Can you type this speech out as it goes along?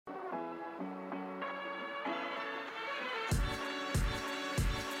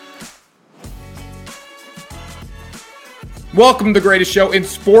Welcome to the greatest show in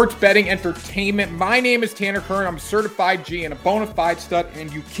sports betting entertainment. My name is Tanner Kern. I'm a certified G and a bona fide stud, and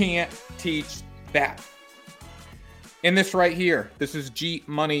you can't teach that. In this right here, this is G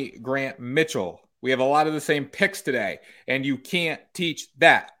Money Grant Mitchell. We have a lot of the same picks today, and you can't teach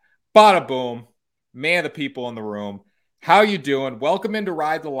that. Bada boom, man of the people in the room. How you doing? Welcome into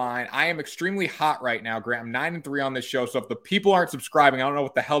Ride the Line. I am extremely hot right now, Grant. I'm 9-3 on this show, so if the people aren't subscribing, I don't know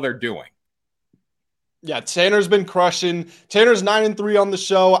what the hell they're doing. Yeah, Tanner's been crushing. Tanner's 9-3 on the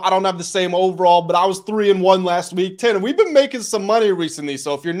show. I don't have the same overall, but I was 3-1 last week. Tanner, we've been making some money recently,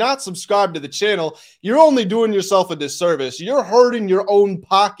 so if you're not subscribed to the channel, you're only doing yourself a disservice. You're hurting your own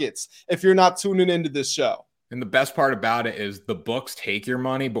pockets if you're not tuning into this show. And the best part about it is the books take your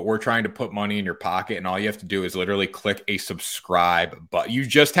money, but we're trying to put money in your pocket, and all you have to do is literally click a subscribe button. You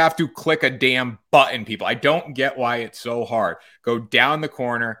just have to click a damn button, people. I don't get why it's so hard. Go down the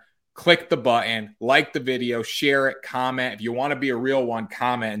corner, click the button, like the video, share it, comment. If you want to be a real one,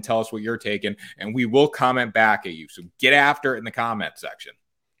 comment and tell us what you're taking, and we will comment back at you. So get after it in the comment section.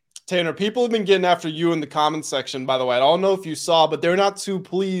 Tanner, people have been getting after you in the comment section, by the way. I don't know if you saw, but they're not too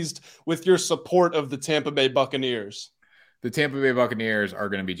pleased with your support of the Tampa Bay Buccaneers. The Tampa Bay Buccaneers are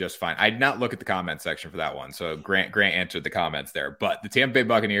going to be just fine. I did not look at the comment section for that one, so Grant answered the comments there. But the Tampa Bay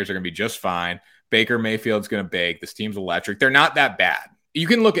Buccaneers are going to be just fine. Baker Mayfield's going to bake. This team's electric. They're not that bad. You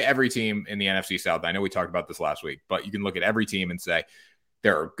can look at every team in the NFC South. I know we talked about this last week, but you can look at every team and say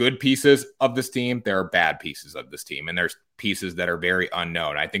there are good pieces of this team. There are bad pieces of this team, and there's pieces that are very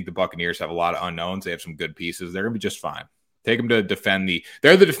unknown. I think the Buccaneers have a lot of unknowns. They have some good pieces. They're going to be just fine. Take them to defend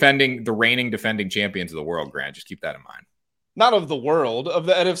they're the reigning defending champions of the world, Grant. Just keep that in mind. Not of the world, of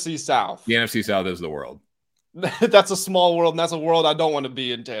the NFC South. The NFC South is the world. That's a small world, and that's a world I don't want to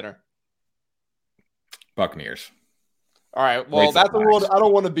be in, Tanner. Buccaneers. All right, well, that's the world I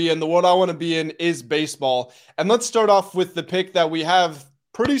don't want to be in. The world I want to be in is baseball. And let's start off with the pick that we have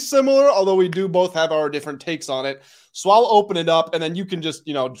pretty similar, although we do both have our different takes on it. So I'll open it up, and then you can just,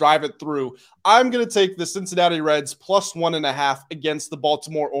 drive it through. I'm going to take the Cincinnati Reds plus 1.5 against the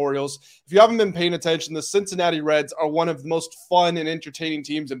Baltimore Orioles. If you haven't been paying attention, the Cincinnati Reds are one of the most fun and entertaining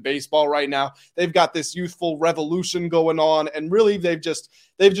teams in baseball right now. They've got this youthful revolution going on, and really they've just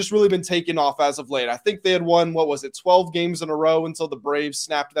really been taking off as of late. I think they had won, 12 games in a row until the Braves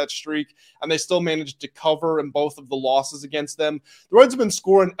snapped that streak, and they still managed to cover in both of the losses against them. The Reds have been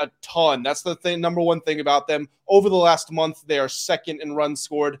scoring a ton. That's the number one thing about them. Over the last month, they are second in runs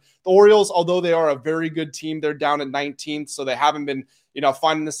scored. The Orioles, although they are a very good team, they're down at 19th, so they haven't been,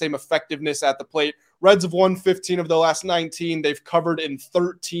 finding the same effectiveness at the plate. Reds have won 15 of the last 19. They've covered in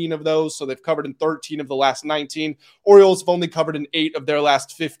 13 of those, so they've covered in 13 of the last 19. Orioles have only covered in 8 of their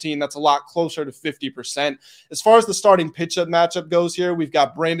last 15. That's a lot closer to 50%. As far as the starting pitch-up matchup goes here, we've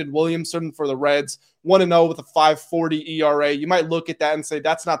got Brandon Williamson for the Reds, 1-0 with a 5.40 ERA. You might look at that and say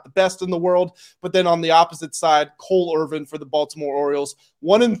that's not the best in the world, but then on the opposite side, Cole Irvin for the Baltimore Orioles,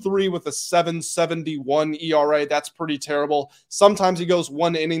 1-3 with a 7.71 ERA. That's pretty terrible. Sometimes he goes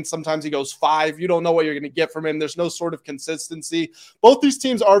 1 inning, sometimes he goes 5. You don't know what you're going to get from him. There's no sort of consistency. Both these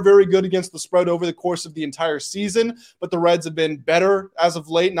teams are very good against the spread over the course of the entire season, but the Reds have been better as of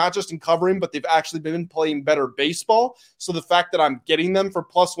late, not just in covering, but they've actually been playing better baseball. So the fact that I'm getting them for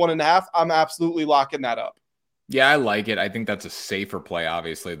plus 1.5, I'm absolutely locking that up. Yeah, I like it. I think that's a safer play,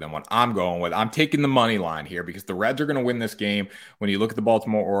 obviously, than what I'm going with. I'm taking the money line here because the Reds are going to win this game. When you look at the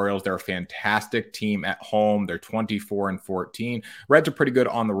Baltimore Orioles, they're a fantastic team at home. They're 24-14. Reds are pretty good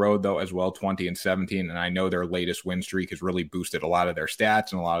on the road, though, as well, 20-17. And I know their latest win streak has really boosted a lot of their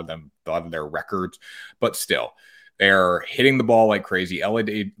stats and a lot of their records. But still, they're hitting the ball like crazy.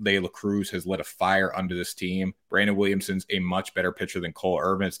 Elly De La Cruz has lit a fire under this team. Brandon Williamson's a much better pitcher than Cole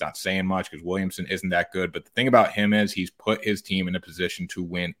Irvin. It's not saying much because Williamson isn't that good. But the thing about him is he's put his team in a position to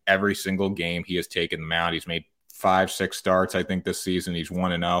win every single game he has taken the mound. He's made 5-6 starts, I think, this season. He's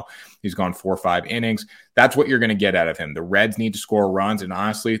 1-0. He's gone 4 or 5 innings. That's what you're going to get out of him. The Reds need to score runs, and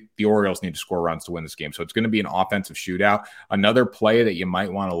honestly, the Orioles need to score runs to win this game. So it's going to be an offensive shootout. Another play that you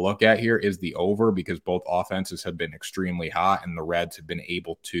might want to look at here is the over because both offenses have been extremely hot, and the Reds have been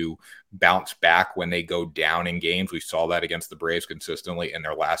able to bounce back when they go down in games. We saw that against the Braves consistently in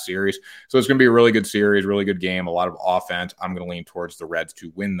their last series. So it's going to be a really good series, really good game, a lot of offense. I'm going to lean towards the Reds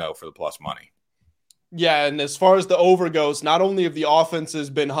to win, though, for the plus money. Yeah, and as far as the over goes, not only have the offenses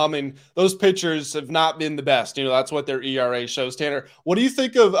been humming, those pitchers have not been the best. That's what their ERA shows. Tanner, what do you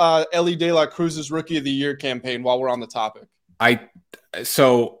think of Elly De La Cruz's Rookie of the Year campaign while we're on the topic?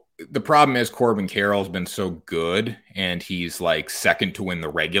 So the problem is Corbin Carroll's been so good, and he's like second to win the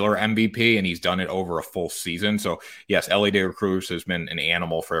regular MVP, and he's done it over a full season. So yes, Ellie De La Cruz has been an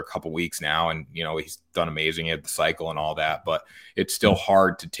animal for a couple weeks now, and he's done amazing at the cycle and all that. But it's still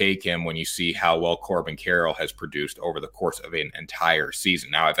hard to take him when you see how well Corbin Carroll has produced over the course of an entire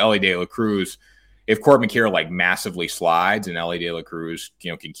season. Now, if Corbin Carroll like massively slides and Ellie De La Cruz,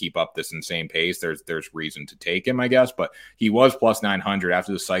 can keep up this insane pace, there's reason to take him, I guess. But he was plus 900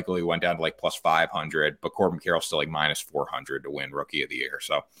 after the cycle. He went down to like plus 500, but Corbin Carroll's still like minus 400 to win Rookie of the Year.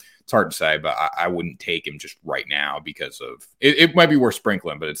 So it's hard to say, but I wouldn't take him just right now because of it might be worth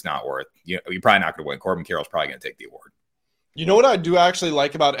sprinkling, but it's not worth. You're probably not going to win. Corbin Carroll's probably going to take the award. You know what I do actually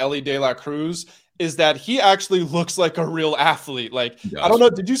like about Ellie De La Cruz is that he actually looks like a real athlete. Like, I don't know.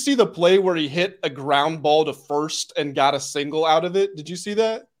 Did you see the play where he hit a ground ball to first and got a single out of it? Did you see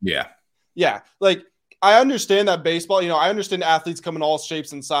that? Yeah. Yeah. Like, I understand that baseball, I understand athletes come in all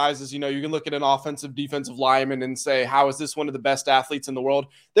shapes and sizes. You can look at an offensive, defensive lineman and say, how is this one of the best athletes in the world?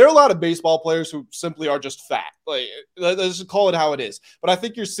 There are a lot of baseball players who simply are just fat. Like, let's just call it how it is. But I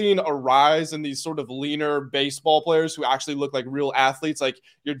think you're seeing a rise in these sort of leaner baseball players who actually look like real athletes, like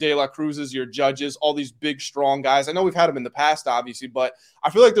your De La Cruzes, your Judges, all these big, strong guys. I know we've had them in the past, obviously, but I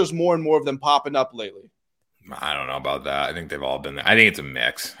feel like there's more and more of them popping up lately. I don't know about that. I think they've all been there. I think it's a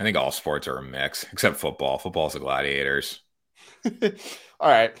mix. I think all sports are a mix, except football. Football's the gladiators. All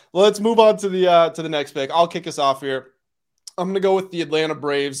right. Well, let's move on to the next pick. I'll kick us off here. I'm going to go with the Atlanta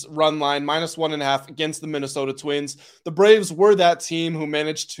Braves run line, -1.5 against the Minnesota Twins. The Braves were that team who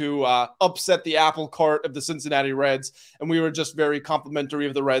managed to upset the apple cart of the Cincinnati Reds, and we were just very complimentary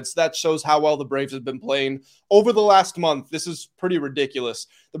of the Reds. That shows how well the Braves have been playing over the last month. This is pretty ridiculous.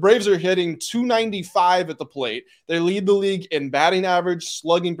 The Braves are hitting .295 at the plate. They lead the league in batting average,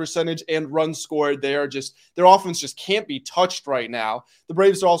 slugging percentage, and runs scored. Their offense just can't be touched right now. The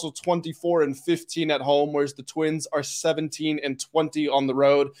Braves are also 24-15 at home, whereas the Twins are 17-20 on the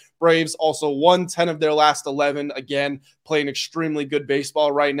road. Braves also won 10 of their last 11. Again, playing extremely good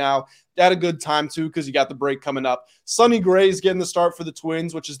baseball right now. They had a good time, too, because you got the break coming up. Sonny Gray's getting the start for the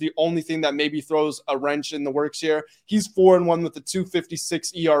Twins, which is the only thing that maybe throws a wrench in the works here. He's 4-1 with a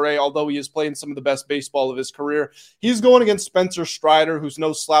 2.56 ERA, although he is playing some of the best baseball of his career. He's going against Spencer Strider, who's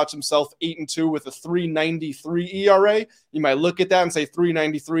no slouch himself, 8-2 with a 3.93 ERA. You might look at that and say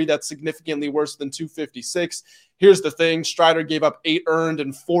 3.93, that's significantly worse than 2.56. Here's the thing. Strider gave up 8 earned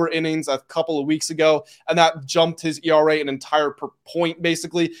in 4 innings a couple of weeks ago, and that jumped his ERA an entire point,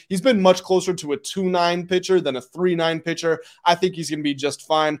 basically. He's been much closer to a 2.9 pitcher than a 3.9 pitcher. I think he's going to be just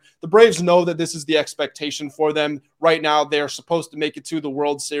fine. The Braves know that this is the expectation for them. Right now, they're supposed to make it to the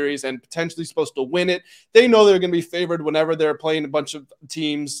World Series and potentially supposed to win it. They know they're going to be favored whenever they're playing a bunch of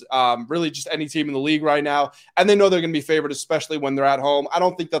teams, really just any team in the league right now, and they know they're going to be favored, especially when they're at home. I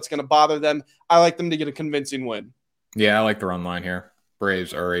don't think that's going to bother them. I like them to get a convincing win. Yeah, I like the run line here.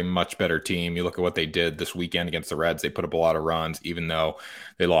 Braves are a much better team. You look at what they did this weekend against the Reds. They put up a lot of runs, even though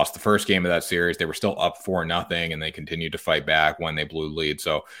they lost the first game of that series. They were still up 4-0, and they continued to fight back when they blew the lead.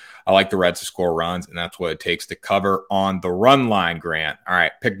 So I like the Reds to score runs, and that's what it takes to cover on the run line, Grant. All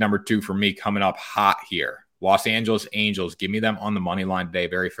right, pick number 2 for me coming up hot here. Los Angeles Angels, give me them on the money line today.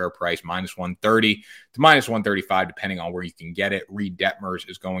 Very fair price, -130 to -135, depending on where you can get it. Reed Detmers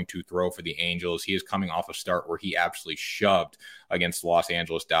is going to throw for the Angels. He is coming off a start where he absolutely shoved against the Los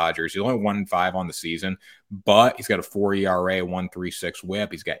Angeles Dodgers. He's only 1-5 on the season, but he's got a 4 ERA, 1.36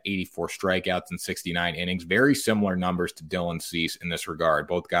 whip. He's got 84 strikeouts in 69 innings. Very similar numbers to Dylan Cease in this regard.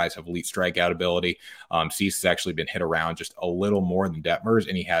 Both guys have elite strikeout ability. Cease has actually been hit around just a little more than Detmers,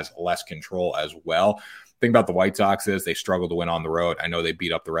 and he has less control as well. Thing about the White Sox is they struggle to win on the road. I know they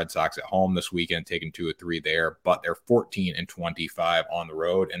beat up the Red Sox at home this weekend, taking 2 of 3 there, but they're 14-25 on the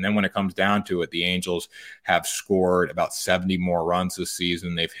road. And then when it comes down to it, the Angels have scored about 70 more runs this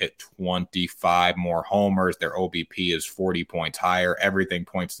season. They've hit 25 more homers. Their OBP is 40 points higher. Everything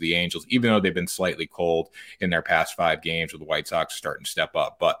points to the Angels, even though they've been slightly cold in their past 5 games with the White Sox starting to step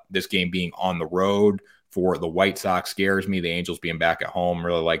up. But this game being on the road for the White Sox scares me. The Angels being back at home,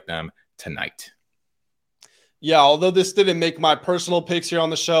 really like them tonight. Yeah, although this didn't make my personal picks here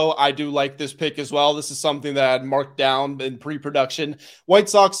on the show, I do like this pick as well. This is something that I had marked down in pre-production. White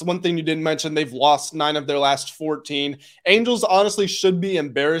Sox, one thing you didn't mention, they've lost 9 of their last 14. Angels honestly should be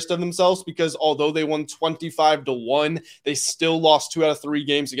embarrassed of themselves because although they won 25-1, they still lost 2 out of 3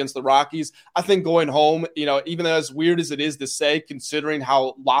 games against the Rockies. I think going home, even as weird as it is to say, considering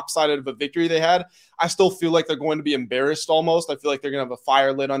how lopsided of a victory they had, I still feel like they're going to be embarrassed almost. I feel like they're going to have a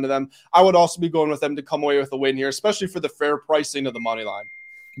fire lit under them. I would also be going with them to come away with a win here, especially for the fair pricing of the money line.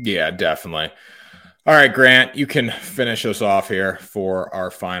 Yeah, definitely. All right, Grant, you can finish us off here for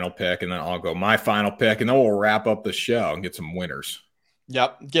our final pick, and then I'll go my final pick, and then we'll wrap up the show and get some winners.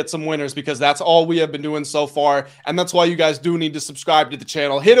 Yep, get some winners because that's all we have been doing so far. And that's why you guys do need to subscribe to the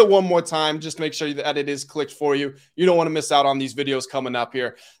channel. Hit it one more time. Just make sure that it is clicked for you. You don't want to miss out on these videos coming up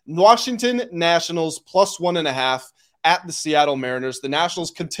here. Washington Nationals plus 1.5 at the Seattle Mariners. The Nationals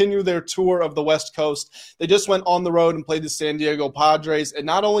continue their tour of the West Coast. They just went on the road and played the San Diego Padres. And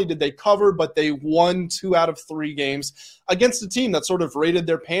not only did they cover, but they won 2 out of 3 games against a team that sort of raided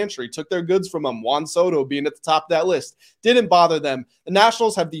their pantry, took their goods from them. Juan Soto being at the top of that list. Didn't bother them. The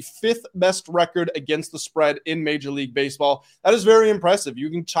Nationals have the 5th best record against the spread in Major League Baseball. That is very impressive. You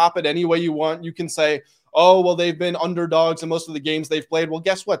can chop it any way you want. You can say, oh, well, they've been underdogs in most of the games they've played. Well,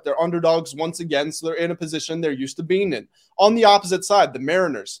 guess what? They're underdogs once again, so they're in a position they're used to being in. On the opposite side, the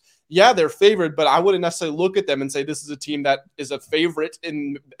Mariners. Yeah, they're favored, but I wouldn't necessarily look at them and say this is a team that is a favorite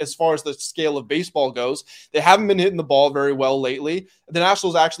in as far as the scale of baseball goes. They haven't been hitting the ball very well lately. The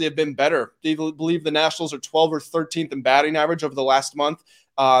Nationals actually have been better. They believe the Nationals are 12th or 13th in batting average over the last month.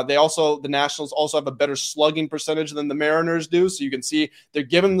 The Nationals also have a better slugging percentage than the Mariners do. So you can see they're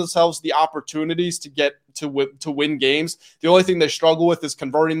giving themselves the opportunities to get to win games. The only thing they struggle with is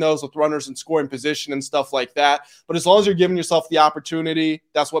converting those with runners in scoring position and stuff like that. But as long as you're giving yourself the opportunity,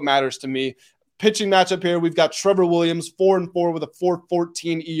 that's what matters to me. Pitching matchup here, we've got Trevor Williams, 4-4 with a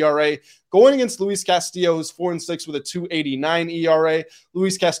 4.14 ERA. Going against Luis Castillo, who's 4-6 with a 2.89 ERA.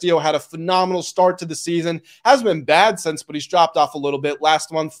 Luis Castillo had a phenomenal start to the season. Hasn't been bad since, but he's dropped off a little bit.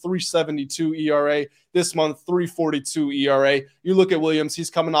 Last month, 3.72 ERA. This month, 3.42 ERA. You look at Williams, he's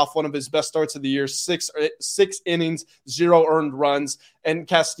coming off one of his best starts of the year, six innings, 0 earned runs. And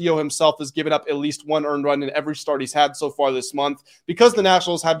Castillo himself has given up at least 1 earned run in every start he's had so far this month. Because the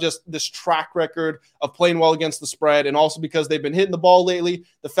Nationals have just this track record of playing well against the spread, and also because they've been hitting the ball lately,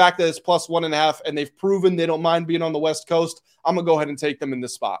 the fact that it's plus 1.5 and they've proven they don't mind being on the West Coast, I'm going to go ahead and take them in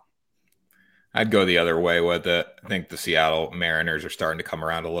this spot. I'd go the other way with it. I think the Seattle Mariners are starting to come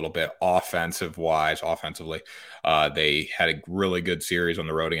around a little bit offensively. They had a really good series on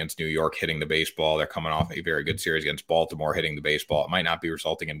the road against New York, hitting the baseball. They're coming off a very good series against Baltimore, hitting the baseball. It might not be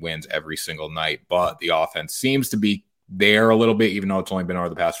resulting in wins every single night, but the offense seems to be there a little bit, even though it's only been over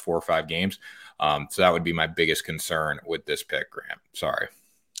the past 4 or 5 games. So that would be my biggest concern with this pick, Graham. Sorry.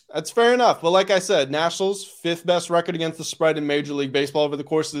 That's fair enough. But like I said, Nationals, 5th best record against the spread in Major League Baseball over the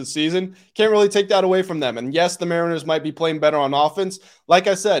course of the season. Can't really take that away from them. And yes, the Mariners might be playing better on offense. Like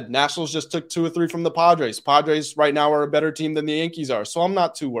I said, Nationals just took 2 or 3 from the Padres. Padres right now are a better team than the Yankees are. So I'm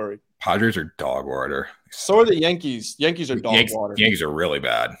not too worried. Padres are dog water. So are the Yankees. Yankees are dog water. Yankees are really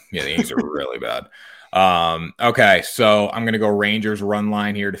bad. Yeah, the Yankees are really bad. Okay, so I'm going to go Rangers run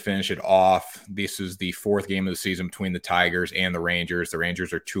line here to finish it off. This is the 4th game of the season between the Tigers and the Rangers. The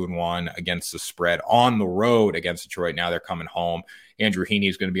Rangers are 2-1 against the spread on the road against Detroit. Now they're coming home. Andrew Heaney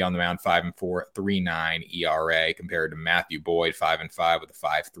is going to be on the mound, 5-4, 3.9 ERA compared to Matthew Boyd, 5-5 with a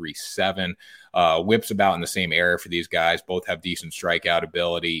 5.37. Whips about in the same area for these guys. Both have decent strikeout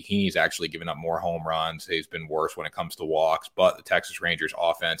ability. Heaney's actually given up more home runs. He's been worse when it comes to walks, but the Texas Rangers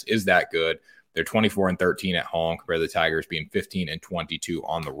offense is that good. They're 24-13 at home compared to the Tigers being 15-22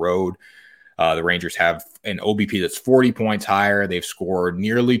 on the road. The Rangers have an OBP that's 40 points higher. They've scored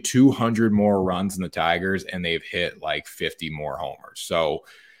nearly 200 more runs than the Tigers, and they've hit like 50 more homers. So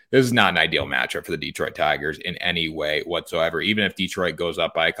this is not an ideal matchup for the Detroit Tigers in any way whatsoever. Even if Detroit goes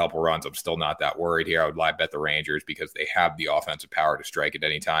up by a couple runs, I'm still not that worried here. I would live bet the Rangers because they have the offensive power to strike at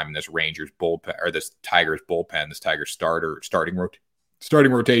any time. And this Rangers bullpen, or this Tigers bullpen, this Tigers starting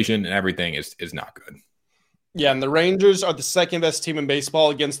rotation and everything is not good. Yeah, and the Rangers are the 2nd best team in baseball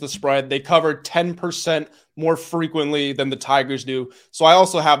against the spread. They cover 10% more frequently than the Tigers do. So I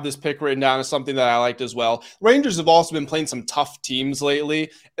also have this pick written down as something that I liked as well. Rangers have also been playing some tough teams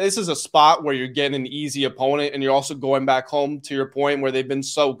lately. This is a spot where you're getting an easy opponent and you're also going back home to your point where they've been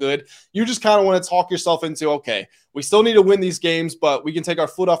so good. You just kind of want to talk yourself into, okay, we still need to win these games, but we can take our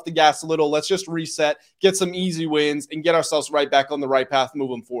foot off the gas a little. Let's just reset, get some easy wins, and get ourselves right back on the right path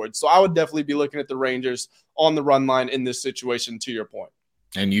moving forward. So I would definitely be looking at the Rangers on the run line in this situation, to your point.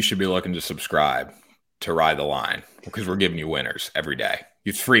 And you should be looking to subscribe to Ride the Line because we're giving you winners every day.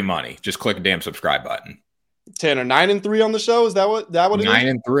 It's free money. Just click a damn subscribe button. Tanner, 9-3 on the show. Is that what it is?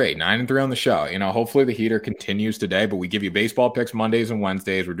 9-3 on the show. You know, hopefully the heater continues today, but we give you baseball picks Mondays and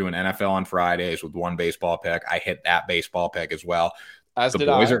Wednesdays. We're doing NFL on Fridays with 1 baseball pick. I hit that baseball pick as well. As the did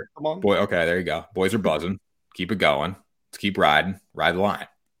boys I. Come on. Okay, there you go. Boys are buzzing. Keep it going. Let's keep riding. Ride the line.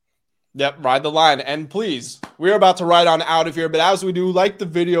 Yep, ride the line. And please, we're about to ride on out of here. But as we do, like the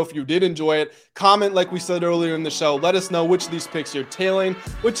video if you did enjoy it. Comment like we said earlier in the show. Let us know which of these picks you're tailing,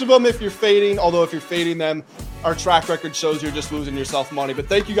 which of them if you're fading. Although if you're fading them, our track record shows you're just losing yourself money. But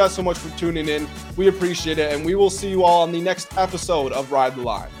thank you guys so much for tuning in. We appreciate it. And we will see you all on the next episode of Ride the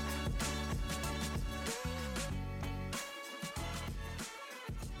Line.